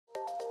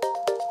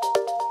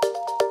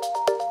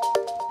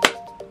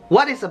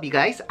What is up, you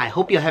guys? I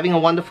hope you're having a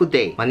wonderful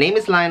day. My name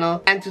is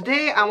Lionel, and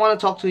today I want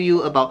to talk to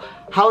you about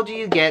how do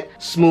you get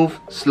smooth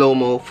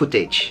slow-mo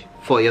footage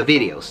for your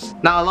videos.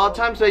 Now, a lot of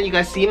times when you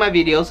guys see my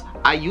videos,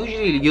 I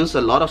usually use a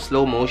lot of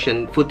slow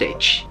motion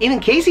footage. Even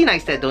Casey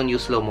Neistat don't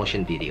use slow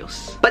motion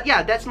videos. But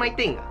yeah, that's my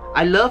thing.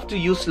 I love to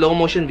use slow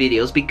motion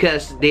videos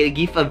because they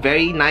give a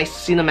very nice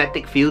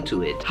cinematic feel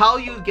to it. How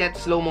you get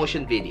slow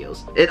motion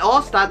videos? It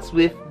all starts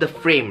with the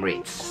frame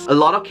rates. A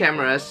lot of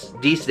cameras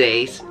these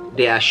days,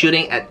 they are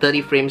shooting at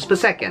 30 frames per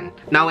second.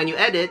 Now when you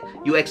edit,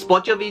 you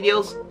export your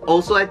videos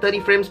also at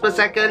 30 frames per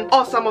second,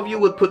 or some of you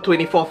would put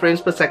 24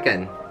 frames per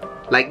second.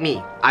 Like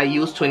me, I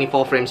use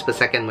 24 frames per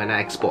second when I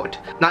export.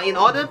 Now, in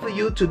order for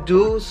you to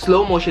do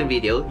slow motion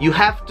video, you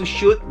have to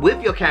shoot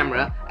with your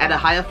camera at a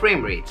higher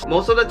frame rate.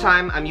 Most of the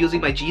time, I'm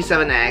using my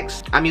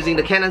G7X, I'm using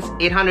the Canon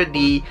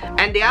 800D,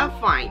 and they are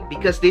fine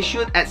because they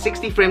shoot at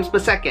 60 frames per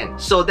second.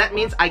 So that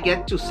means I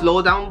get to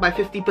slow down by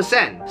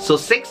 50%. So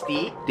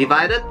 60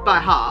 divided by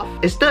half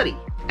is 30.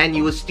 And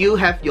you will still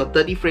have your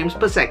 30 frames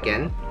per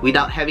second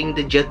without having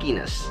the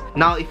jerkiness.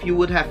 Now, if you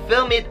would have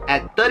filmed it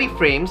at 30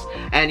 frames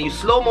and you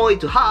slow-mo it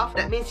to half,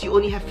 that means you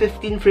only have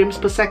 15 frames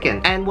per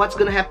second. And what's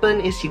gonna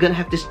happen is you're gonna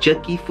have this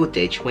jerky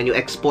footage when you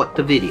export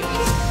the video.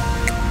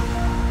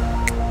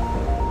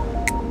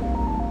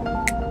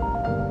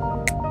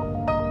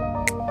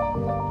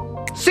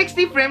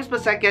 "60 frames per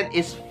second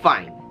is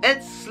fine.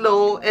 It's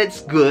slow,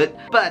 it's good,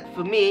 but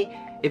for me,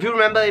 if you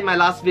remember in my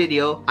last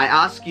video, I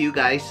asked you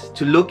guys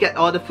to look at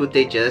all the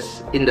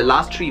footages in the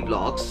last 3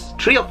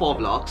 or 4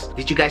 vlogs.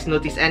 Did you guys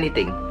notice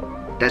anything?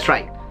 That's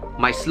right,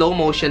 my slow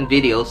motion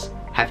videos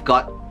have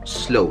got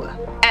slower.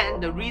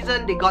 And the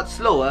reason they got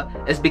slower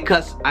is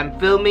because I'm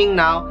filming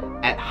now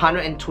at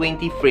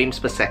 120 frames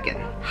per second.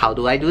 How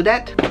do I do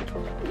that?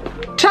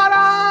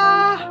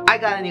 Ta-da! I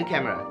got a new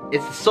camera.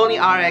 It's the Sony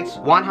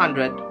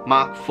RX100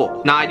 Mark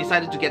IV. Now I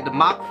decided to get the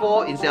Mark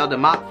IV instead of the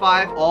Mark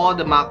V or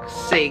the Mark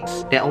VI.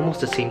 They're almost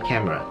the same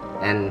camera,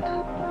 and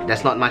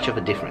that's not much of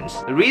a difference.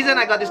 The reason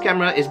I got this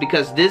camera is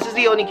because this is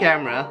the only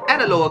camera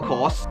at a lower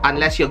cost,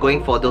 unless you're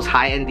going for those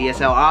high-end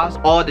DSLRs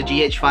or the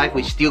GH5,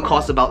 which still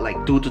costs about like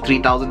 $2,000 to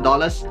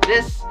 $3,000.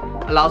 This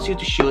allows you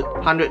to shoot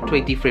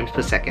 120 frames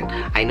per second.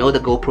 I know the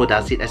GoPro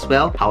does it as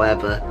well.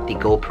 However, the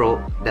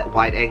GoPro, that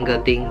wide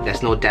angle thing,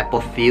 there's no depth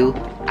of field.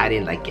 I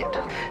didn't like it.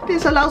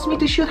 This allows me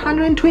to shoot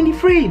 120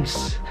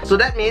 frames. So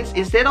that means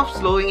instead of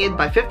slowing it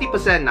by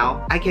 50%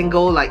 now, I can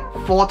go like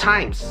 4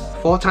 times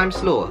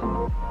slower.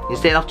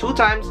 Instead of 2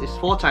 times, it's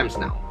 4 times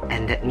now.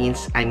 And that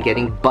means I'm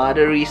getting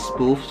buttery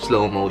smooth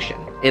slow motion.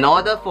 In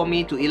order for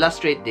me to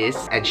illustrate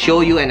this and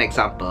show you an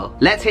example,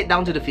 let's head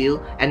down to the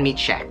field and meet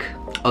Shaq.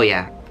 Oh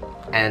yeah,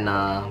 and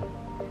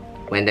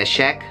when there's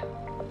Shaq,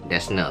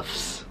 there's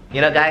Nerfs.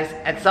 You know guys,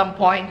 at some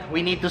point,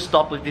 we need to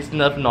stop with this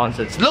Nerf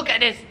nonsense. Look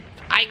at this!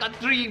 I got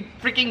 3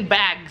 freaking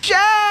bags!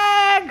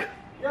 Shaq!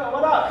 Yeah,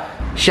 what up?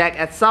 Shaq,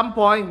 at some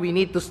point, we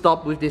need to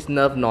stop with this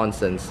Nerf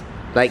nonsense.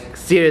 Like,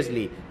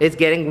 seriously, it's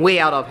getting way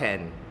out of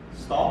hand.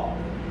 Stop.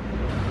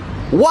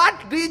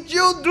 What did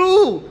you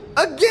do?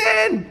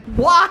 Again?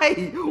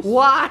 Why?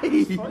 Why?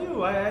 For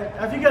you,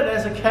 I figured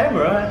there's a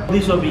camera.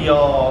 This will be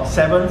your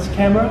 7th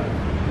camera,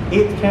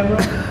 8th camera.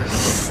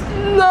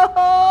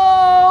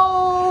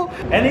 No!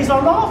 And it's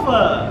on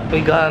offer.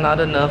 We got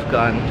another Nerf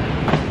gun.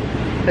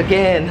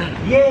 Again.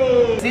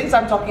 Yay! Since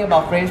I'm talking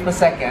about frames per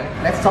second,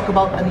 let's talk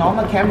about a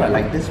normal camera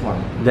like this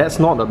one. That's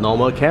not a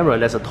normal camera,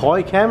 that's a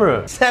toy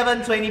camera.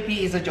 720p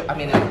is a joke. I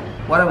mean,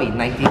 what are we,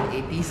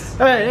 1980s?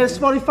 Hey, it's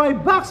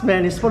 45 bucks,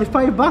 man. It's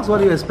 45 bucks. What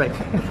do you expect?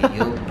 Okay,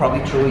 you'll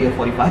probably throw your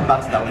 45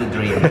 bucks down the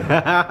drain.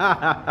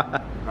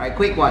 Alright,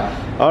 quick one.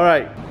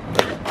 Alright.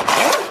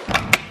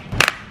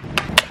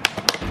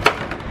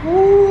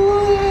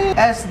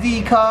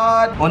 SD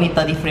card. Only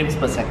 30 frames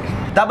per second.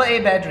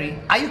 AA battery.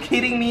 Are you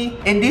kidding me?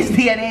 In this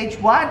day and age,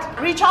 what?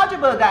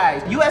 Rechargeable,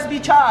 guys.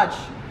 USB charge,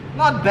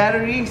 not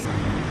batteries.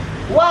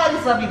 What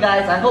is up, you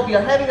guys? I hope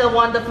you're having a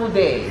wonderful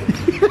day.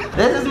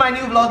 This is my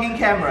new vlogging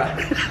camera.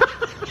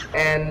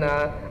 And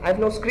I have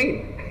no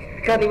screen.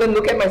 I can't even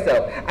look at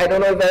myself. I don't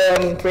know if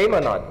I'm in frame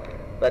or not.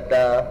 But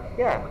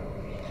yeah.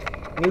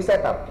 New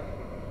setup.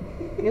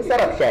 New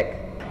setup, Shaq.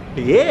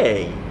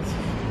 Yay!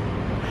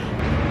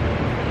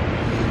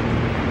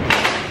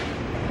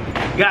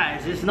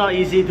 Guys, it's not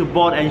easy to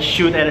board and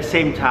shoot at the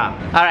same time.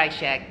 Alright,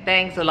 Shaq.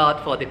 Thanks a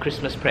lot for the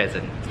Christmas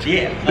present.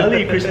 Yeah,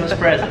 early Christmas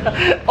present.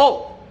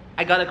 Oh!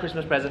 I got a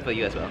Christmas present for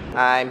you as well.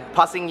 I'm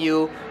passing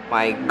you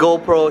my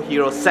GoPro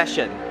Hero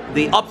session.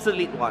 The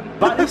obsolete one.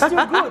 But it's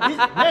still good.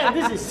 Man,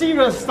 this is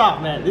serious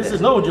stuff, man. This is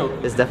no joke.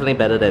 It's definitely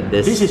better than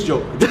this. This is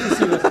joke. This is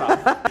serious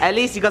stuff. At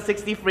least you got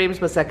 60 frames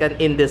per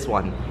second in this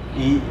one.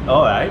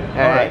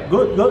 Alright.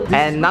 Good.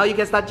 And now you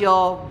can start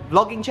your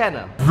vlogging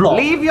channel.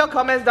 Leave your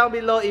comments down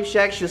below if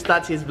Shaq should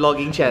start his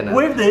vlogging channel.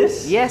 With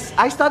this? Yes,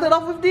 I started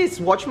off with this.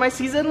 Watch my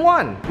season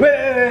 1.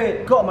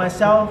 Wait. Got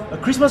myself a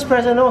Christmas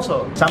present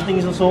also. Something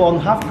is also on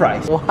half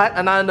price. What?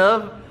 Another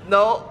Nerf?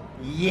 No.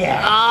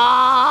 Yeah.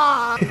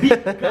 Ah!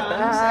 Big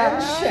guns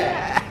and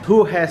Shaq.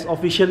 who has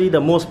officially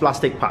the most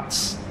plastic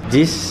parts.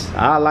 These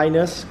are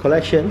Lionel's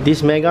collection.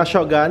 This mega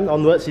shotgun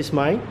onwards is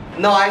mine.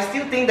 No, I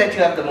still think that you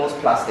have the most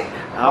plastic.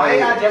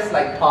 Mine are just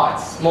like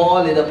parts,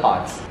 small little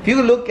parts. If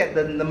you look at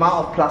the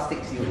amount of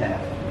plastics you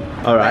have.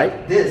 Alright.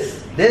 Like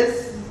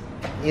this,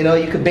 you know,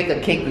 you could bake a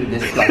cake with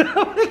this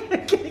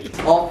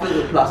plastic. All filled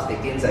with plastic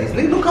inside.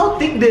 Look how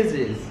thick this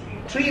is.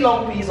 3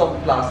 long pieces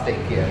of plastic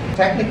here.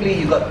 Technically,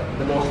 you got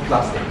the most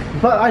plastic.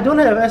 But I don't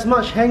have as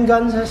much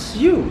handguns as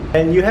you.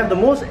 And you have the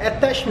most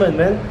attachment,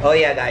 man. Oh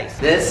yeah, guys.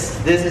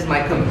 This is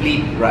my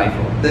complete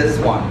rifle. This is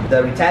one.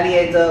 The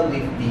Retaliator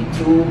with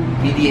the 2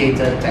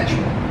 Mediator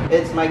attachment.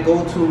 It's my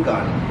go-to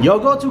gun. Your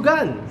go-to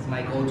gun? It's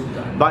my go-to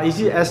gun. But is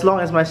it as long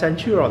as my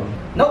Centurion?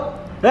 Nope.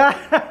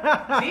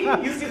 See?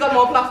 You still got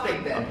more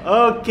plastic there.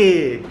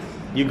 Okay.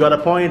 You got a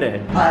point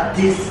there. But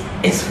this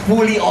is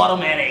fully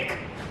automatic.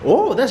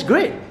 Oh, that's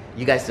great.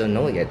 You guys don't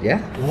know yet,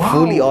 yeah? Wow.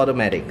 Fully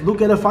automatic. Look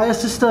at the fire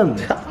system.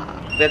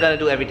 We're gonna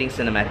do everything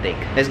cinematic.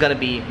 It's gonna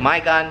be my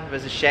gun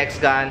versus Shaq's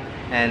gun,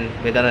 and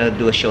we're gonna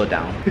do a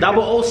showdown.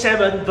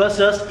 007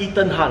 versus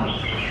Ethan Hunt.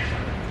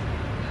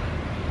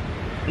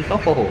 No.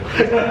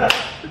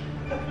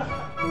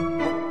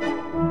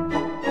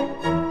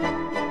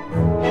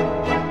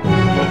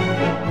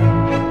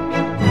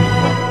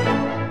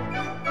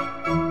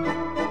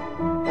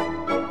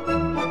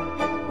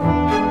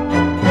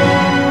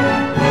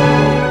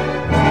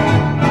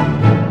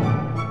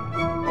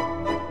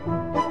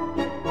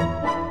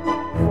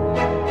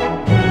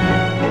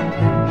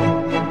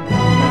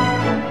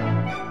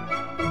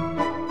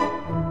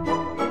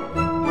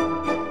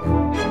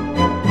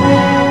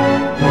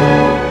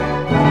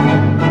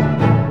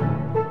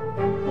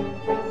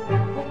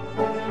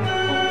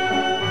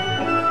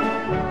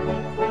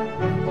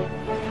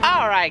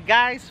 Alright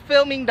guys,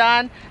 filming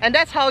done, and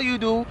that's how you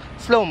do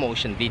slow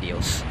motion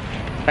videos.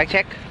 Right,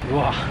 check?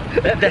 Wow,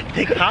 that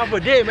takes half a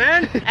day,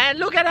 man. And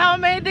look at how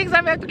many things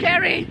I have to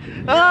carry.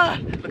 Ah,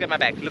 look at my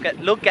bag.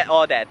 Look at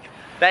all that.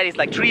 That is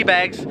like 3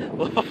 bags of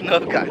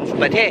Nerf guns.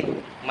 But hey,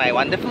 my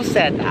wonderful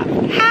setup.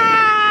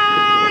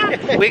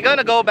 We're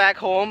gonna go back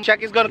home.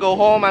 Shaq is gonna go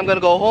home. I'm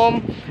gonna go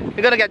home.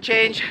 We're gonna get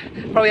changed.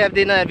 Probably have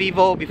dinner at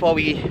Vivo before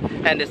we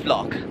end this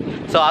vlog.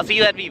 So I'll see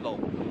you at Vivo.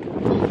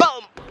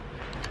 Boom!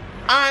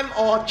 I'm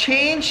all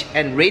changed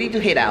and ready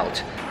to head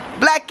out.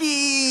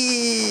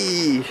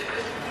 Blackie!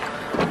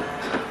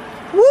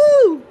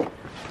 Woo!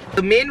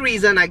 The main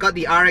reason I got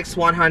the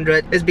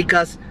RX100 is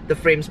because the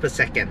frames per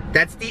second.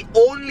 That's the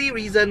only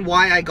reason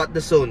why I got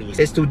the Sony.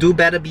 Is to do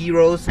better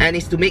B-rolls and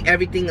is to make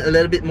everything a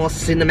little bit more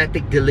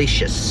cinematic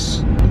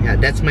delicious. Yeah,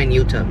 that's my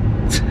new term.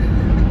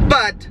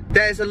 But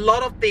there's a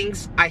lot of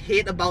things I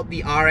hate about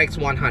the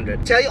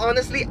RX100. Tell you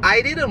honestly,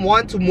 I didn't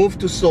want to move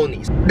to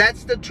Sony.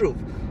 That's the truth.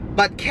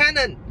 But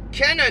Canon,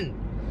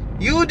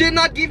 you did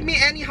not give me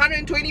any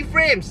 120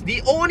 frames.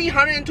 The only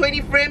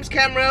 120 frames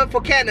camera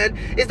for Canon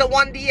is the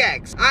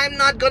 1DX. I'm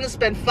not gonna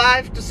spend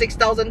 $5,000 to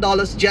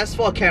 $6,000 just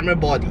for a camera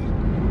body.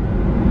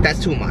 That's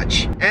too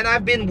much. And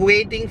I've been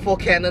waiting for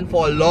Canon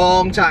for a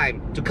long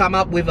time to come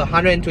up with a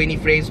 120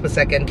 frames per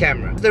second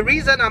camera. The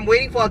reason I'm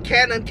waiting for a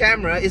Canon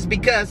camera is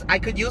because I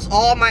could use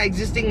all my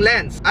existing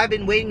lens. I've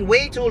been waiting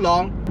way too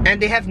long and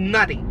they have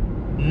nothing.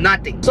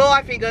 So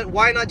I figured,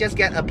 why not just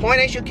get a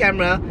point and shoot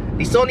camera,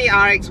 the Sony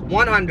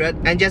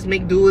RX100, and just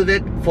make do with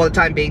it for the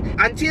time being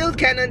until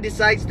Canon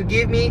decides to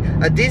give me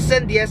a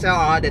decent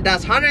DSLR that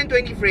does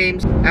 120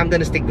 frames. I'm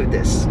gonna stick with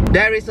this.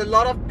 There is a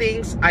lot of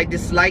things I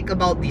dislike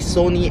about the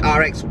Sony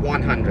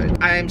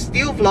RX100. I am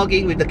still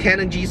vlogging with the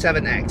Canon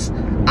G7X.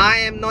 I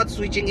am not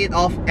switching it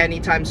off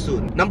anytime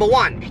soon. Number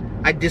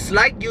 1, I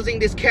dislike using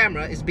this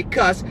camera is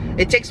because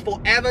it takes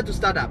forever to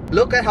start up.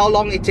 Look at how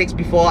long it takes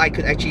before I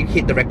could actually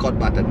hit the record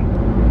button.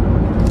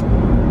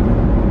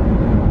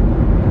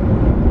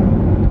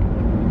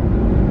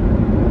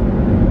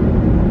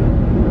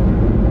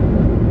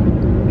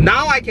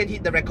 Now I can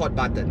hit the record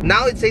button.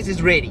 Now it says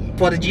it's ready.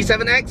 For the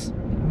G7X,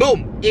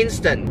 boom,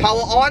 instant.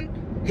 Power on,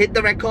 hit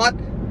the record,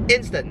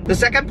 instant. The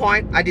second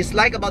point I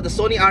dislike about the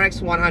Sony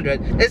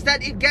RX100 is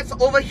that it gets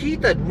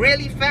overheated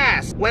really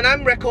fast. When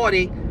I'm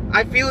recording,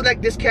 I feel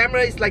like this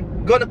camera is like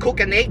gonna cook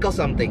an egg or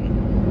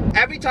something.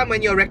 Every time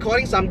when you're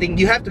recording something,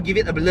 you have to give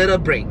it a little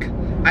break.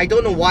 I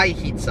don't know why it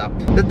heats up.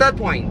 The third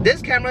point,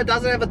 this camera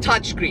doesn't have a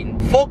touchscreen.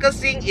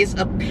 Focusing is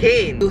a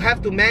pain. You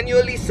have to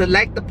manually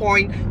select the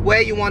point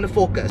where you want to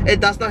focus. It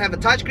does not have a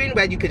touchscreen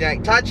where you can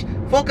like touch,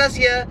 focus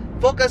here,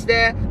 focus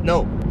there.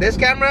 No, this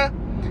camera,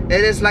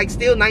 it is like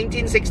still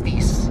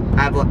 1960s.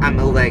 I'm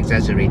over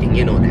exaggerating,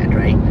 you know that,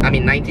 right? I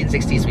mean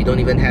 1960s, we don't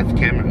even have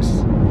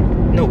cameras.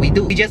 No, we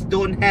do. We just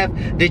don't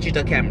have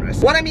digital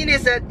cameras. What I mean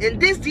is that in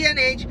this day and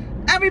age,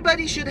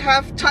 everybody should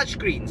have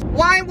touchscreens.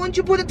 Why won't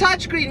you put a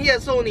touchscreen here,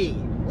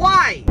 Sony?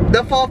 Why?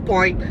 The fourth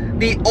point,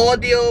 the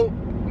audio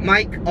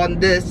mic on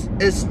this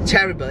is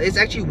terrible. It's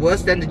actually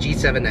worse than the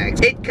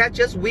G7X. It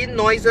catches wind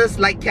noises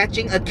like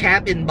catching a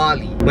cab in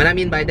Bali. What I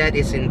mean by that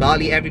is in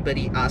Bali,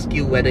 everybody asks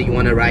you whether you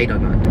want to ride or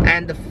not.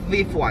 And the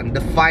fifth one,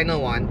 the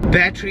final one,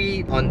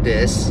 battery on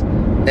this,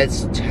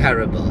 it's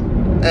terrible.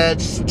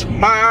 It's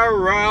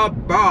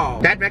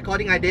terrible. That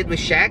recording I did with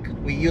Shaq,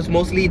 we use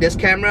mostly this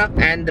camera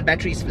and the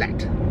battery is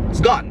flat.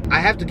 It's gone. I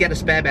have to get a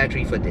spare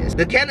battery for this.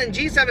 The Canon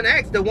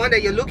G7X, the one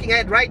that you're looking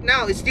at right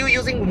now, is still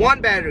using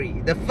one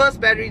battery. The first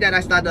battery that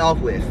I started off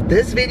with.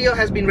 This video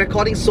has been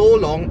recording so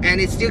long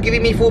and it's still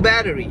giving me full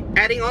battery.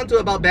 Adding on to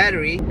about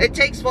battery, it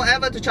takes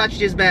forever to charge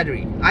this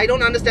battery. I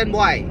don't understand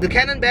why. The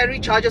Canon battery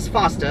charges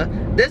faster.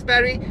 This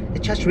battery,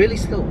 it charges really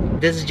slow.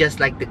 This is just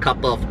like the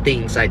couple of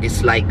things I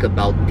dislike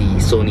about the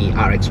Sony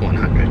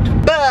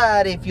RX100.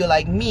 But if you're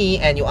like me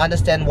and you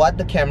understand what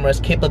the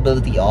camera's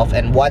capability of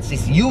and what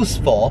it's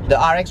used for, the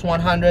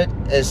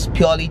RX100 is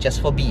purely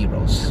just for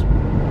B-rolls.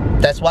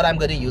 That's what I'm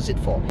gonna use it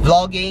for.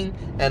 Vlogging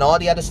and all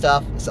the other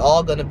stuff is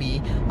all gonna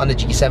be on the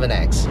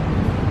G7X.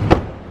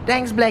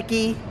 Thanks,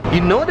 Blackie.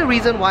 You know the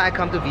reason why I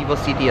come to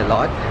Vivocity a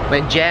lot,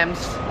 when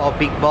Gems or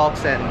Big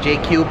Box and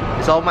J-Cube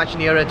is all much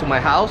nearer to my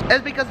house,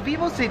 is because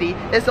Vivocity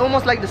is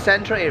almost like the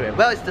central area.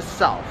 Well, it's the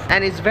south,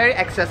 and it's very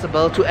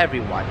accessible to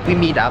everyone. We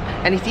meet up,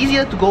 and it's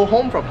easier to go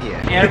home from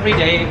here.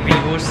 Everyday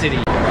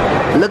Vivocity.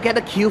 Look at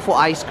the queue for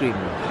ice cream.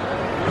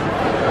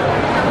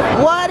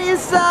 What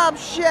is up,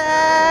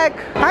 Shaq?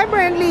 Hi,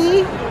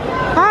 Brandley.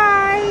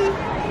 Hi.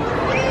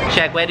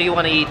 Shaq, where do you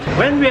want to eat?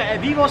 When we're at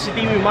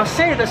Vivocity, we must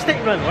say the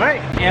statement,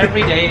 right?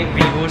 Everyday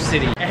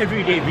Vivocity.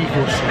 Everyday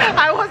Vivocity.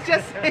 I was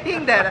just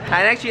saying that.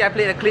 And actually, I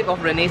played a clip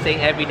of Rene saying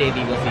everyday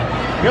Vivocity.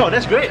 Yo,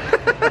 that's great.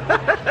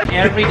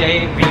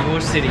 Everyday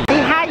Vivocity.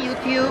 Say hi,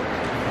 YouTube.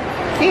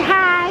 Say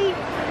hi.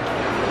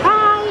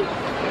 Hi.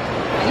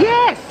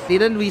 Yes.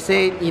 Didn't we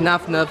say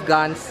enough Nerf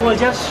guns? We'll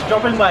just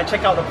drop in by and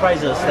check out the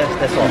prices.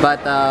 That's all.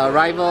 But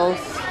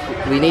Rivals,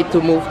 we need to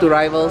move to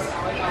Rivals.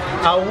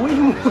 Are we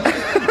moving?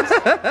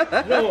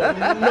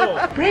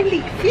 No.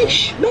 Friendly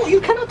fish. No, you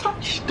cannot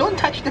touch. Don't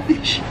touch the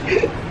fish.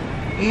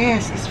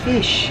 Yes, it's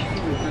fish.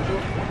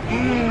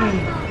 Hey,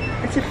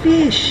 it's a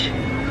fish.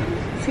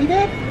 See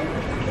that?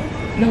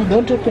 No,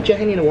 don't put your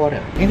hand in the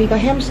water. And we got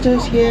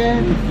hamsters here.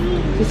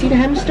 You see the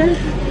hamster?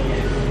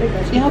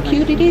 See how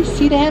cute it is?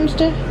 See the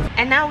hamster?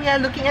 And now we are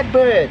looking at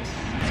birds.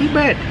 See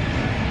bird.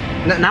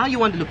 Now you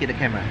want to look at the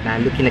camera. Now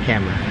look in the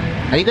camera.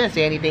 Are you gonna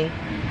say anything?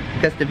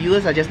 Because the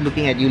viewers are just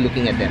looking at you,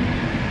 looking at them.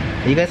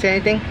 Are you gonna say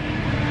anything?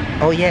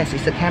 Oh yes,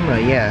 it's the camera,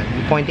 yeah.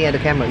 You're pointing at the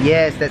camera.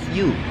 Yes, that's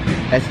you.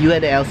 That's you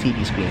at the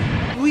LCD screen.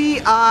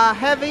 We are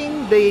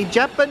having the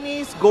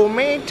Japanese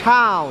gourmet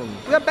town.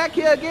 We're back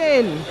here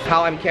again.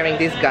 How I'm carrying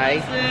this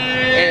guy,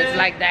 it's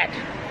like that.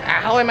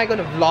 How am I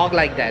gonna vlog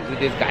like that with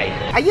this guy?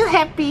 Are you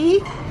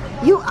happy?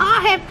 You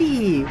are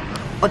happy.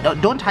 Oh, no,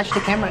 don't touch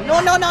the camera. No,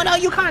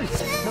 you can't.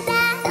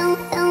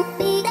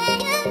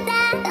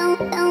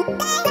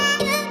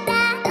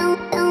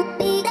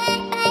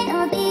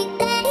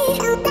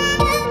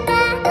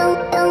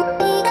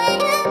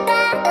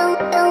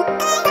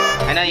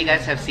 I know you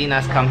guys have seen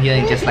us come here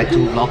in just like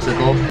 2 vlogs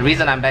ago. The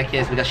reason I'm back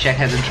here is because Shaq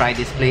hasn't tried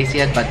this place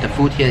yet, but the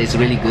food here is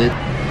really good.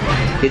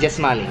 You're just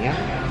smiling, yeah?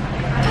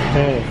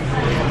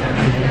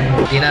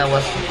 Dinner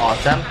was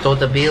awesome.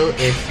 Total bill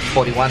is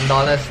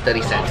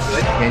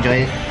 $41.30. You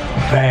enjoy it?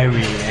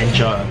 Very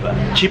enjoyable.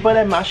 Cheaper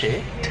than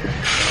Marche.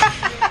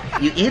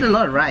 You eat a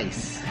lot of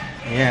rice.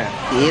 Yeah.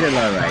 You eat a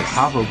lot of rice.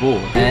 Half a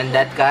bowl. And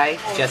that guy,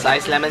 just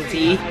iced lemon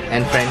tea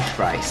and French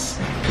fries.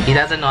 He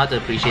doesn't know how to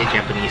appreciate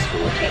Japanese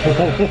food.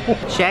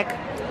 Shaq?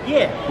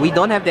 Yeah. We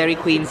don't have Dairy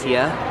Queens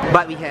here,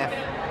 but we have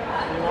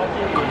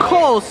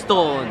Cold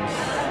Stones.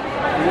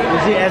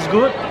 Is it as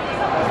good?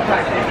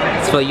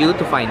 It's for you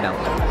to find out.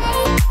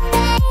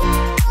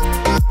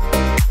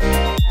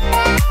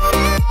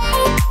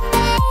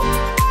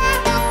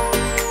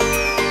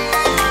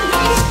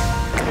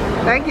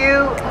 Thank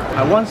you.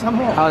 I want some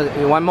more.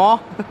 You want more?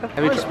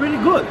 Oh, it's pretty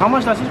good. How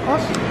much does it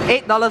cost?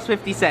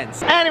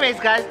 $8.50. Anyways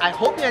guys, I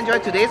hope you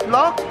enjoyed today's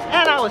vlog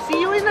and I will see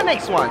you in the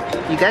next one.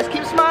 You guys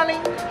keep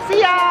smiling. See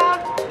ya!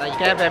 Now you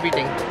can have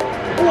everything.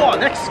 Whoa,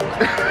 next.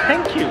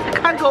 Thank you. I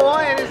can't go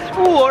on and it's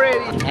full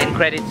already. End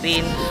credit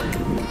scene.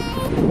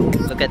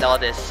 Look at all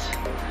this.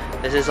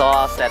 This is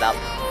all set up.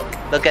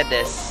 Look at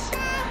this.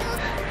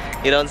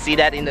 You don't see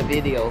that in the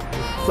video.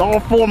 It's all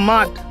full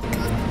mud.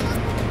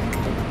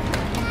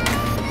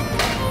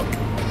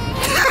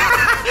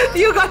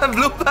 You got a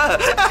blooper!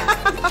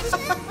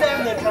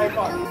 Damn the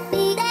tripod.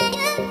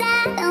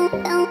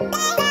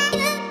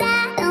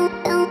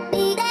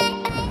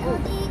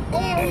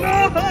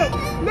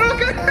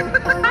 Look at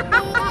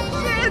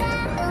shit!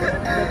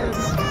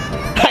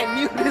 I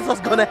knew this was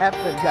gonna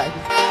happen, guys.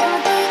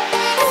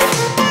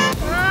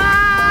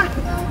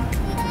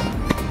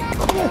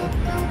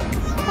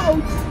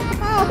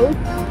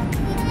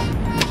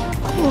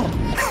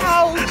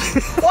 Ouch!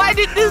 Why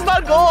did this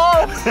not go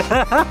off?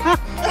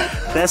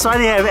 That's why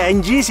they have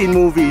NGs in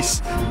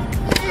movies.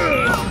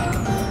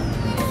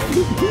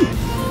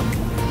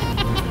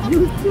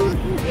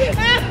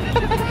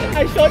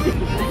 I shot you.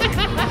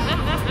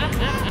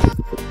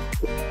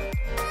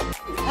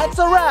 That's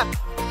a wrap.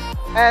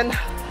 And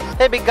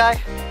hey, big guy,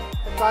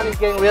 the sun is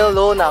getting real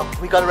low now.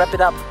 We gotta wrap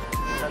it up.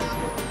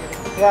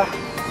 Yeah,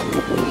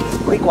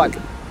 quick one.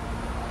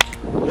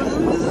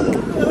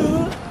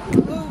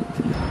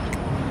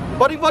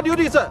 What do you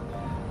do, sir?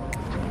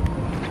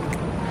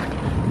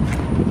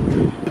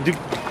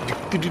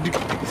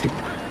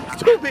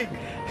 It's too big.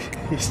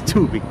 It's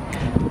too big.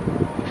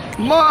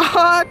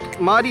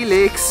 Muddy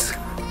legs.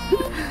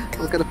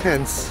 Look at the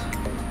pants.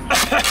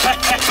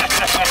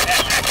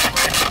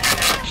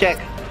 Check.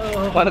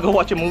 Wanna go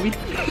watch a movie?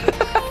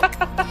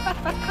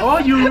 Oh,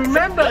 you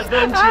remember,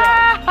 don't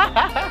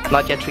you?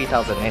 Not yet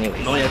 3,000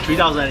 anyways. Oh yeah,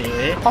 3,000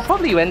 anyway. Or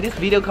probably when this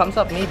video comes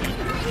up, maybe.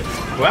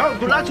 Well,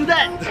 good luck to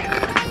that.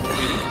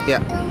 Yeah.